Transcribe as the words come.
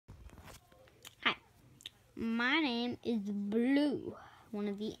my name is Blue, one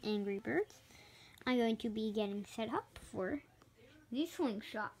of the Angry Birds. I'm going to be getting set up for the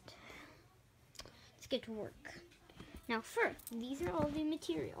slingshot. Let's get to work. Now first, these are all the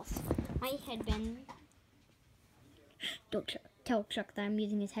materials. My headband. Don't tell Chuck that I'm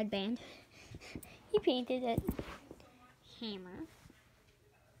using his headband. He painted a hammer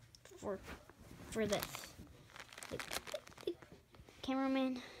for this. The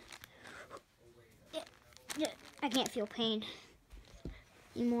cameraman. Yeah, I can't feel pain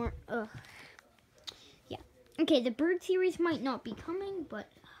anymore. Ugh. Yeah. Okay, the bird series might not be coming, but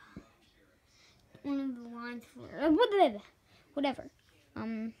one of the lines for whatever.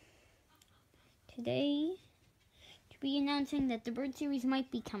 Today to be announcing that the bird series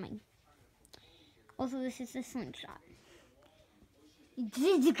might be coming. Also, this is the slingshot.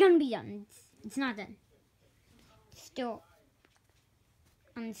 It's gonna be done. It's not done. It's still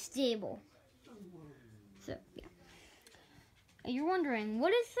unstable. So yeah. You're wondering,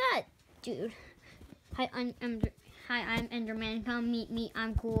 what is that, dude? Hi, I'm Enderman. Come meet me.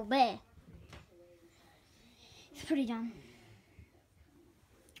 I'm cool. Bleh. It's pretty dumb.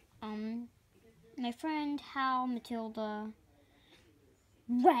 My friend Hal, Matilda,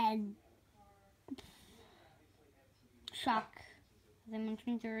 Red, Shock, as I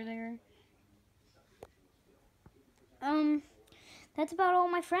mentioned earlier. That's about all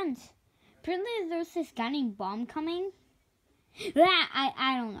my friends. Apparently there's this guy named Bomb coming.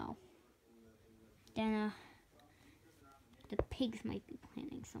 I don't know. Then, the pigs might be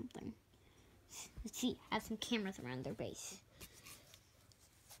planning something. Let's see, I have some cameras around their base.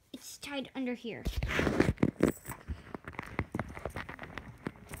 It's tied under here.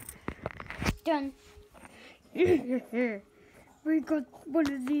 Done. We got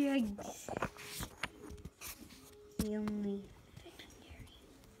one of the eggs. The only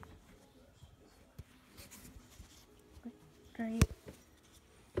veterinary.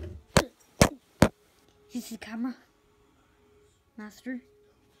 Is this the camera? Master?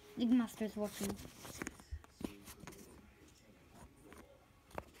 I think Master's watching.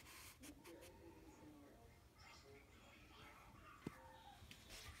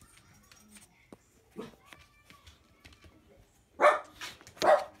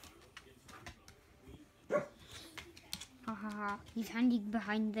 He's hiding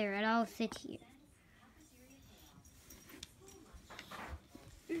behind there, and I'll sit here.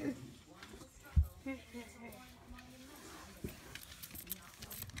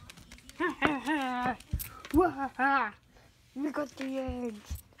 We got the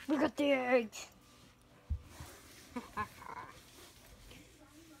eggs. We got the eggs.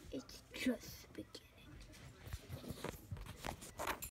 It's just